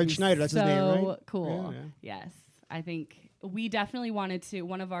gosh, that Fred would be Schneider, that's his name, so right? cool. Yeah. Yes, I think we definitely wanted to.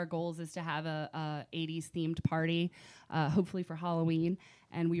 One of our goals is to have a 80s themed party, hopefully for Halloween,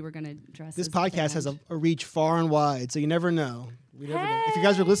 and we were going to dress. This as podcast has band. a reach far and wide, so you never know. We never know. If you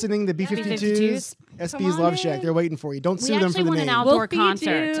guys are Hey! listening, the B-52s, SB's Love on Shack, in. they're waiting for you. Don't We sue them actually for the want an name. outdoor We'll feed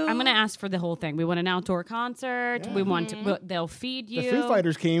concert. you. I'm going to ask for the whole thing. We want an outdoor concert. Yeah. We want to, they'll feed you. The Foo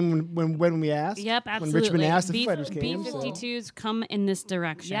Fighters came when we asked. Yep, absolutely. When Richmond asked, the Foo Fighters came. so- B-52s come in this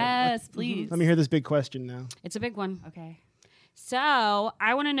direction. Yes, please. Let me hear this big question now. It's a big one. Okay. So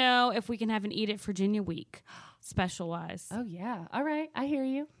I want to know if we can have an Eat It Virginia week, special wise. Oh yeah. All right. I hear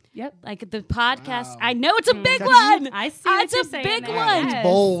you. Yep. Like the podcast. Wow. I know it's a big That's- one. I see what It's you're a saying big there. one. Yes.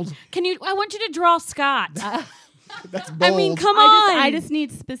 Bold. I want you to draw Scott. That's bold. I mean, come on. I just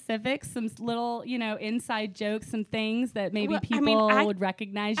need specifics, some little, inside jokes, some things that maybe Well, I people mean, I- would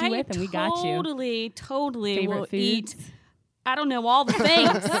recognize you with, and we got you. Totally Favorite will foods? eat. I don't know all the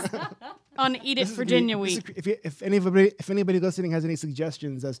things on Eat It This is Virginia great. week. If anybody listening has any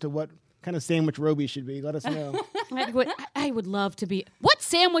suggestions as to what kind of sandwich Roby should be, let us know. I would love to be. What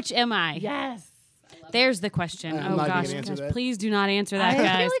sandwich am I? Yes. There's the question. I'm Oh not gonna gosh, answer gosh, that. please do not answer that, I feel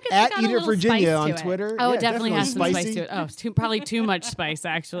guys. like it's At got a Eat It little Virginia spice on to it. Twitter. Oh, Yeah, it definitely has some spice spicy. to it. Oh, it's probably too much spice,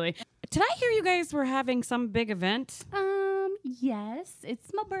 actually. Did I hear you guys were having some big event? Yes,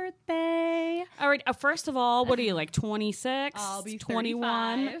 it's my birthday. All right. First of all, what are you, like 26? I'll be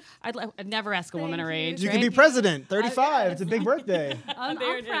 21? 35. I'd never ask a woman Thank her you. age. You right? can be president. 35. It's a big birthday. I'm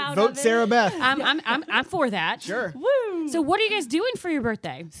There it is. proud Vote of Sarah it. Beth. I'm for that. Sure. Woo! So what are you guys doing for your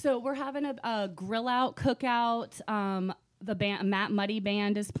birthday? So we're having a grill out, cookout. The band, Matt Muddy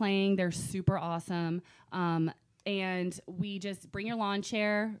Band, is playing. They're super awesome. And we just bring your lawn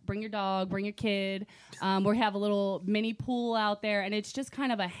chair, bring your dog, bring your kid. We have a little mini pool out there, and it's just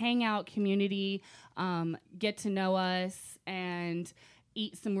kind of a hangout community. Get to know us and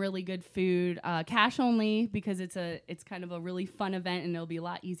eat some really good food. Cash only, because it's kind of a really fun event, and it'll be a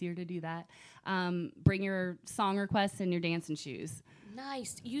lot easier to do that. Bring your song requests and your dancing shoes.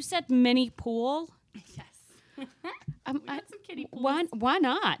 Nice. You said mini pool. Yes. We got some kiddie pools. Why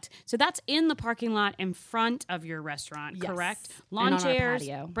not? So that's in the parking lot in front of your restaurant, Yes. correct? And Lawn on our chairs.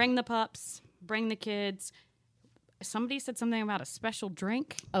 patio. Bring the pups. Bring the kids. Somebody said something about a special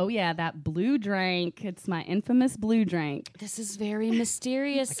drink. Oh yeah, that blue drink. It's my infamous blue drink. This is very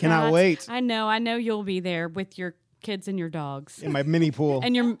mysterious. I cannot Scott. wait. I know you'll be there with your kids and your dogs. In my mini pool.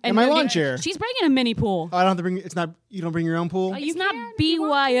 And your In my your- lawn chair. She's bringing a mini pool. Oh, I don't have to bring. It's not. You don't bring your own pool. It's not can if you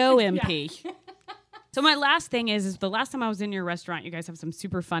want to. BYOMP. So my last thing is the last time I was in your restaurant, you guys have some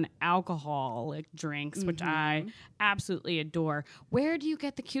super fun alcoholic drinks, which I absolutely adore. Where do you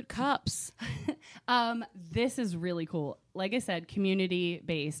get the cute cups? This is really cool. Like I said, community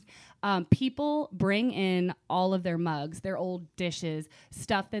based. People bring in all of their mugs, their old dishes,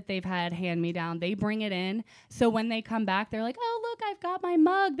 stuff that they've had hand me down. They bring it in. So when they come back, they're like, "Oh, look, I've got my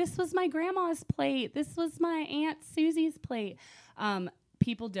mug. This was my grandma's plate. This was my Aunt Susie's plate."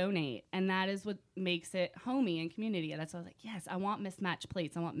 people donate, and that is what makes it homey and community. And that's why I was like, yes, I want mismatched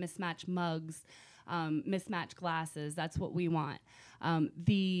plates. I want mismatched mugs, mismatched glasses. That's what we want.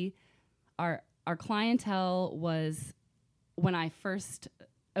 Our clientele was, when I first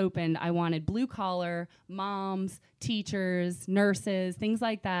opened, I wanted blue collar moms, teachers, nurses, things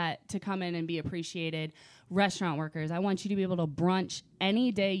like that to come in and be appreciated. Restaurant workers, I want you to be able to brunch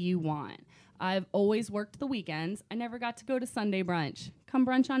any day you want. I've always worked the weekends. I never got to go to Sunday brunch. Come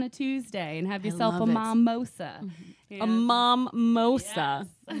brunch on a Tuesday and have yourself a mimosa. A mimosa.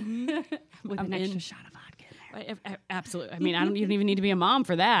 Yes. With an extra shot of vodka. Absolutely. I mean, I don't even need to be a mom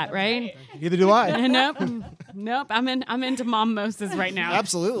for that, right? Neither do I. Nope. I'm into mimosas right now.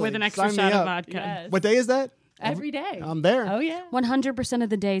 Absolutely. With an extra Sign me shot of up. vodka. Yes. What day is that? Every day. I'm there. Oh, yeah. 100% of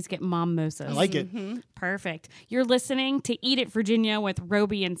the days get mimosas. I like it. Perfect. You're listening to Eat It Virginia with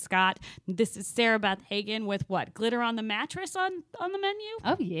Roby and Scott. This is Sarah Beth Hagen with what? Glitter on the mattress on the menu?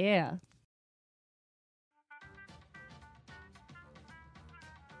 Oh, yeah.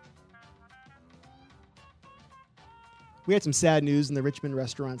 We had some sad news in the Richmond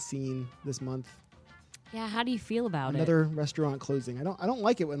restaurant scene this month. Yeah, how do you feel about Another restaurant closing. I don't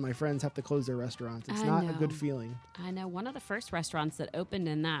like it when my friends have to close their restaurants. It's I not a know. good feeling. I know. One of the first restaurants that opened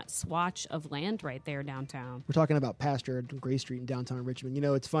in that swatch of land right there downtown. We're talking about Pasture at Gray Street in downtown Richmond. You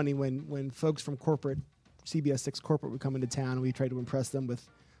know, it's funny when folks from corporate, CBS 6 corporate would come into town and we tried to impress them with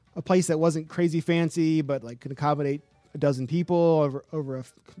a place that wasn't crazy fancy but like could accommodate a dozen people over a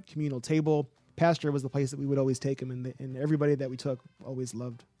communal table. Pasture was the place that we would always take them, and everybody that we took always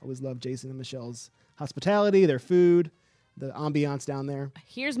loved Jason and Michelle's hospitality, their food, the ambiance down there.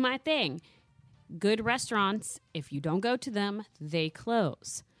 Here's my thing. Good restaurants, if you don't go to them, they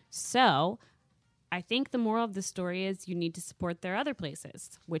close. So I think the moral of the story is you need to support their other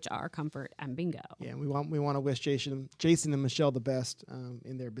places, which are Comfort and Bingo. Yeah, we want to wish Jason and Michelle the best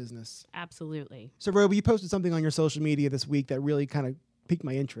in their business. Absolutely. So, Roby, you posted something on your social media this week that really kind of piqued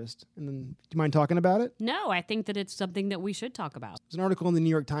my interest. And then, do you mind talking about it? No, I think that it's something that we should talk about. There's an article in the New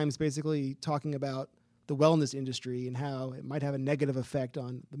York Times basically talking about the wellness industry and how it might have a negative effect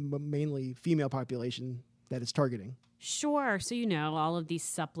on the mainly female population that it's targeting. Sure. So, all of these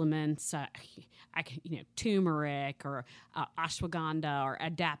supplements, turmeric or ashwagandha or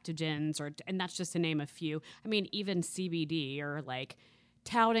adaptogens, and that's just to name a few. I mean, even CBD or like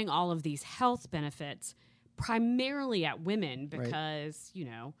touting all of these health benefits primarily at women because,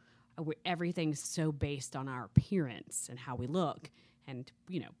 everything's so based on our appearance and how we look. And,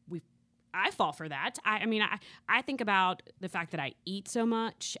 I fall for that. I think about the fact that I eat so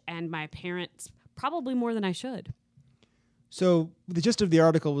much and my appearance probably more than I should. So the gist of the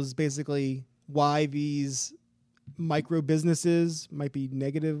article was basically why these micro businesses might be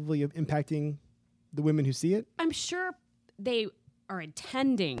negatively impacting the women who see it. I'm sure they are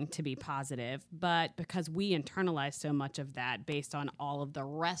intending to be positive, but because we internalize so much of that based on all of the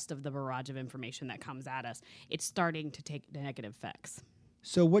rest of the barrage of information that comes at us, it's starting to take negative effects.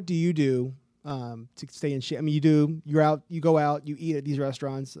 So what do you do to stay in shape? I mean, you go out, you eat at these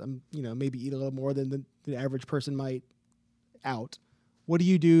restaurants, maybe eat a little more than the average person might out. What do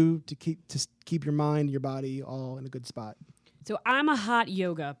you do to keep your mind, your body all in a good spot? So I'm a hot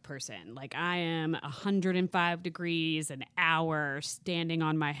yoga person. Like I am 105 degrees an hour standing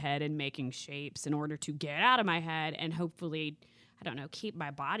on my head and making shapes in order to get out of my head and hopefully, keep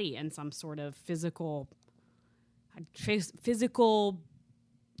my body in some sort of physical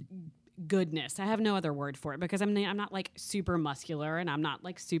goodness. I have no other word for it because I'm not like super muscular and I'm not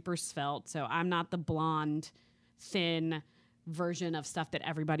like super svelte. So I'm not the blonde, thin version of stuff that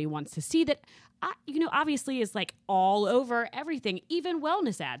everybody wants to see that, obviously is like all over everything, even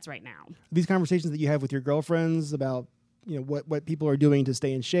wellness ads right now. These conversations that you have with your girlfriends about, what people are doing to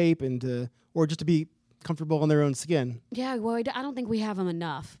stay in shape or just to be comfortable in their own skin. Yeah, well, I don't think we have them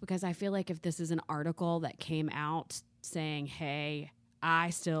enough because I feel like if this is an article that came out saying, hey,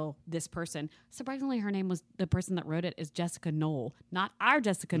 this person, surprisingly, her name was, the person that wrote it is Jessica Knoll. Not our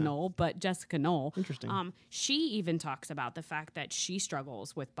Jessica Knoll, but Jessica Knoll. Interesting. She even talks about the fact that she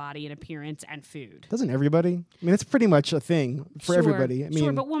struggles with body and appearance and food. Doesn't everybody? I mean, it's pretty much a thing for everybody. I mean,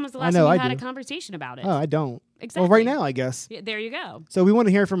 sure, but when was the last time you had a conversation about it? Oh, I don't. Exactly. Well, right now, I guess. Yeah, there you go. So we want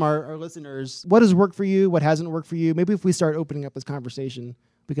to hear from our listeners. What has worked for you? What hasn't worked for you? Maybe if we start opening up this conversation,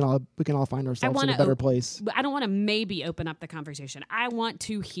 we can all find ourselves in a better place. I don't want to maybe open up the conversation. I want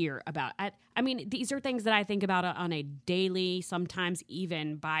to hear about it. I mean, these are things that I think about on a daily, sometimes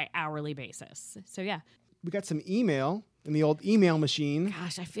even by hourly basis. So, yeah. We got some email in the old email machine.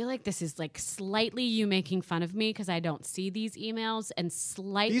 Gosh, I feel like this is like slightly you making fun of me because I don't see these emails and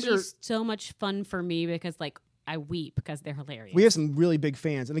slightly so much fun for me because like I weep because they're hilarious. We have some really big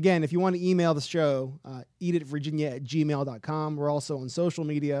fans. And again, if you want to email the show, eatitvirginia@gmail.com. We're also on social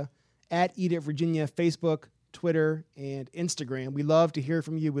media at Eat It Virginia, Facebook, Twitter, and Instagram. We love to hear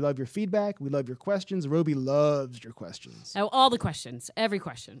from you. We love your feedback. We love your questions. Roby loves your questions. Oh, all the questions, every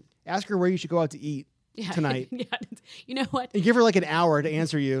question. Ask her where you should go out to eat tonight. Yeah. You know what? And give her like an hour to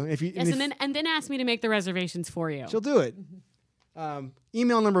answer you. If you, Yes, and then ask me to make the reservations for you. she'll do it.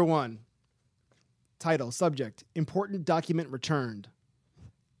 Email number 1. Title, subject, important document returned.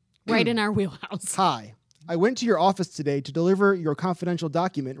 Right in our wheelhouse. Hi. I went to your office today to deliver your confidential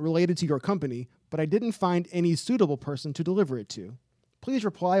document related to your company, but I didn't find any suitable person to deliver it to. Please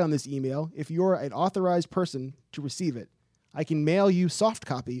reply on this email if you're an authorized person to receive it. I can mail you soft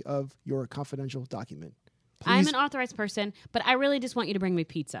copy of your confidential document. I'm Please, an authorized person, but I really just want you to bring me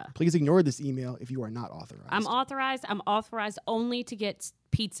pizza. please ignore this email if you are not authorized. I'm authorized. I'm authorized only to get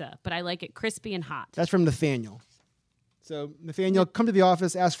pizza, but I like it crispy and hot. That's from Nathaniel. So Nathaniel, come to the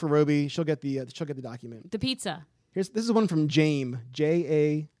office, ask for Roby. She'll get the document. The pizza. This is one from Jame,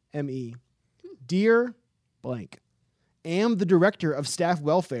 Jame. Dear blank, am the director of staff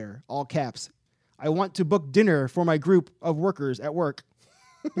welfare, all caps. I want to book dinner for my group of workers at work.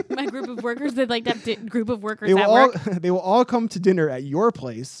 My group of workers, they'd like to have group of workers They will at all work. they will all come to dinner at your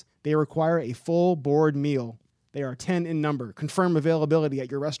place. They require a full board meal. They are 10 in number. Confirm availability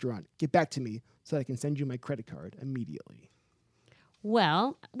at your restaurant. Get back to me so that I can send you my credit card immediately.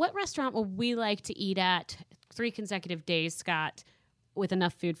 Well, what restaurant would we like to eat at 3 consecutive days, Scott, with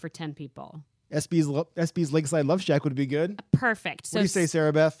enough food for 10 people? SB's Lakeside Love Shack would be good. Perfect. What do you say,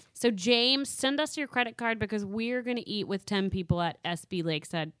 Sarah Beth? So, James, send us your credit card because we're going to eat with 10 people at SB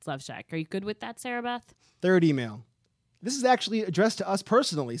Lakeside Love Shack. Are you good with that, Sarah Beth? Third email. This is actually addressed to us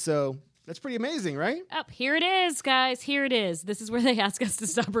personally, so that's pretty amazing, right? Oh, here it is, guys. Here it is. This is where they ask us to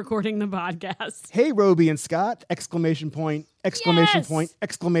stop recording the podcast. Hey, Roby and Scott! Exclamation point! Exclamation Yes! point!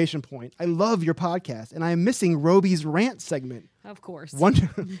 Exclamation point! I love your podcast, and I am missing Roby's rant segment. Of course.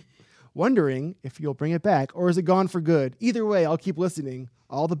 Wondering if you'll bring it back, or is it gone for good? Either way, I'll keep listening.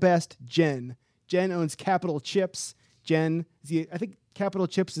 All the best, Jen. Jen owns Capital Chips. I think Capital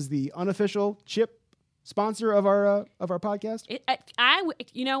Chips is the unofficial chip sponsor of our podcast.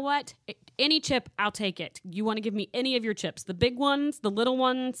 You know what? Any chip, I'll take it. You want to give me any of your chips, the big ones, the little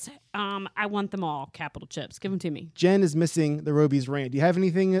ones. I want them all. Capital Chips, give them to me. Jen is missing the Roby's rant. Do you have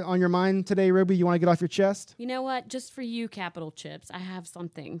anything on your mind today, Roby? You want to get off your chest? You know what? Just for you, Capital Chips, I have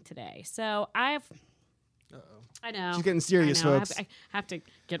something today. So I know. She's getting serious, I know. folks. I have to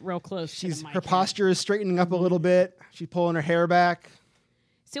get real close. to the mic Her here. posture is straightening up a little bit. She's pulling her hair back.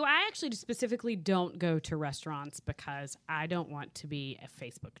 So I actually specifically don't go to restaurants because I don't want to be a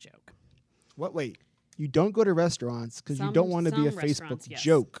Facebook joke. What? Wait. You don't go to restaurants because you don't want to be a some Facebook restaurants, yes.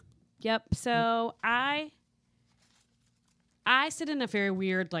 joke. Yep. So I sit in a very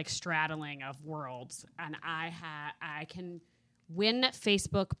weird straddling of worlds, and I can, when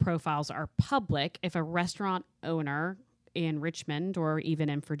Facebook profiles are public, if a restaurant owner in Richmond or even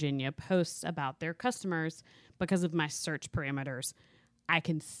in Virginia posts about their customers because of my search parameters, I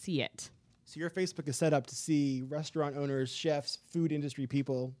can see it. So your Facebook is set up to see restaurant owners, chefs, food industry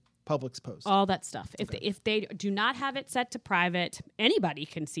people, Publix posts. All that stuff. If they do not have it set to private, anybody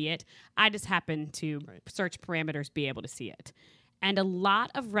can see it. I just happen to search parameters be able to see it. And a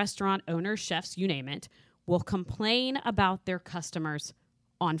lot of restaurant owners, chefs, you name it, will complain about their customers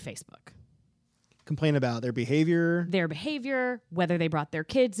on Facebook. Complain about their behavior. Whether they brought their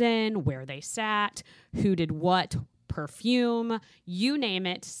kids in, where they sat, who did what, perfume, you name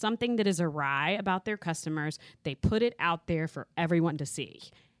it, something that is awry about their customers, they put it out there for everyone to see.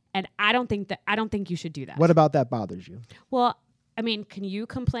 And I don't think you should do that. What about that bothers you? Well, I mean, can you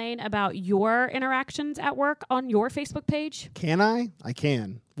complain about your interactions at work on your Facebook page? Can I? I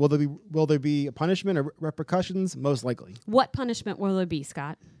can. Will there be a punishment or repercussions? Most likely. What punishment will there be,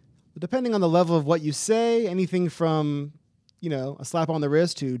 Scott? Depending on the level of what you say, anything from, a slap on the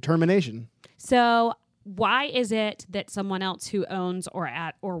wrist to termination. So why is it that someone else who owns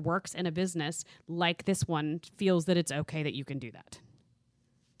or works in a business like this one feels that it's okay that you can do that?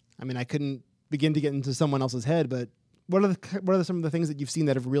 I mean, I couldn't begin to get into someone else's head, but what are some of the things that you've seen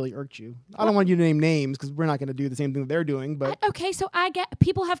that have really irked you? I don't want you to name names because we're not going to do the same thing that they're doing, but... Okay, so I get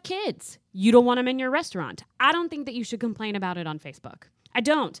people have kids. You don't want them in your restaurant. I don't think that you should complain about it on Facebook. I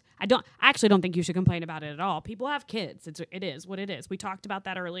actually don't think you should complain about it at all. People have kids. It is what it is. We talked about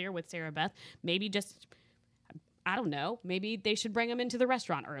that earlier with Sarah Beth. Maybe just... I don't know. Maybe they should bring them into the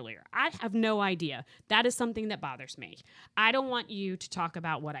restaurant earlier. I have no idea. That is something that bothers me. I don't want you to talk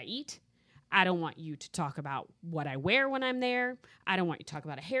about what I eat. I don't want you to talk about what I wear when I'm there. I don't want you to talk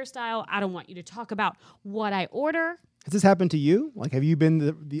about a hairstyle. I don't want you to talk about what I order. Has this happened to you? Like, have you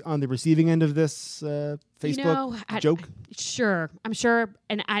been on the receiving end of this Facebook joke? Sure, I'm sure,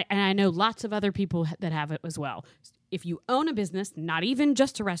 and I know lots of other people that have it as well. If you own a business, not even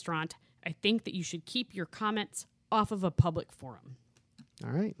just a restaurant, I think that you should keep your comments off of a public forum.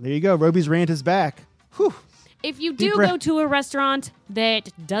 All right, there you go. Roby's rant is back. Whew. If you do go to a restaurant that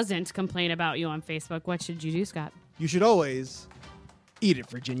doesn't complain about you on Facebook, what should you do, Scott? You should always eat it,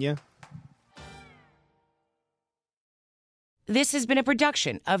 Virginia. This has been a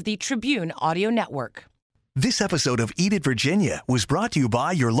production of the Tribune Audio Network. This episode of Eat It Virginia was brought to you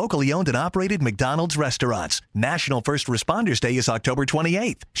by your locally owned and operated McDonald's restaurants. National First Responders Day is October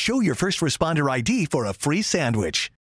 28th. Show your first responder ID for a free sandwich.